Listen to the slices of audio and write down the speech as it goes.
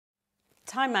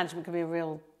Time management can be a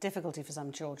real difficulty for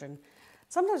some children.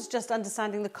 Sometimes just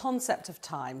understanding the concept of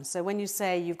time. So when you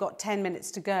say you've got 10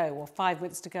 minutes to go or 5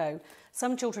 minutes to go,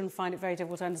 some children find it very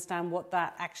difficult to understand what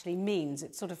that actually means.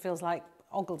 It sort of feels like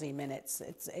Ogilvy minutes.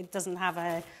 It doesn't have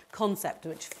a concept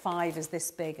which 5 is this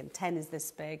big and 10 is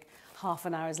this big, half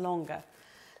an hour is longer.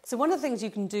 So one of the things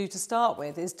you can do to start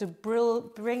with is to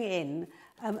bring in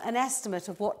an estimate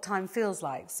of what time feels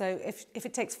like. So if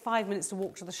it takes 5 minutes to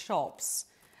walk to the shops,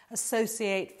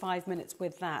 associate 5 minutes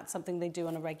with that, something they do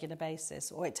on a regular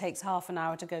basis. Or it takes half an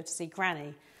hour to go to see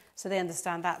Granny, so they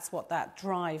understand that's what that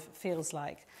drive feels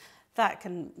like. That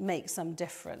can make some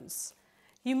difference.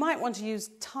 You might want to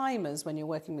use timers when you're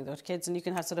working with your kids, and you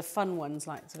can have sort of fun ones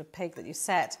like sort of pig that you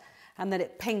set, and then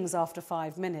it pings after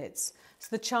 5 minutes. So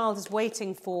the child is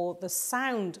waiting for the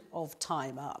sound of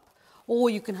time up. Or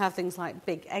you can have things like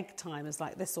big egg timers,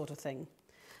 like this sort of thing.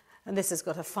 And this has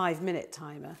got a 5-minute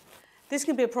timer. This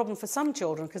can be a problem for some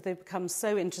children because they become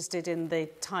so interested in the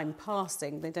time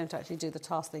passing, they don't actually do the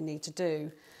task they need to do.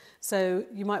 So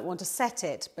you might want to set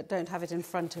it, but don't have it in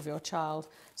front of your child.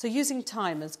 So using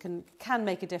timers can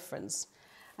make a difference.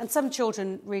 And some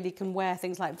children really can wear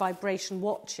things like vibration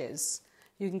watches.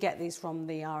 You can get these from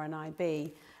the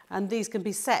RNIB. And these can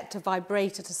be set to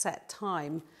vibrate at a set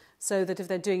time, so that if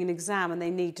they're doing an exam and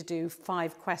they need to do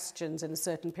 5 questions in a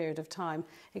certain period of time,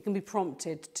 it can be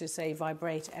prompted to, say,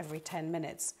 vibrate every 10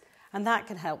 minutes. And that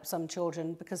can help some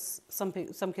children because some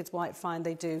kids might find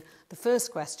they do the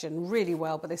first question really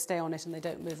well, but they stay on it and they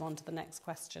don't move on to the next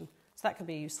question. So that could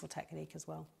be a useful technique as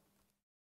well.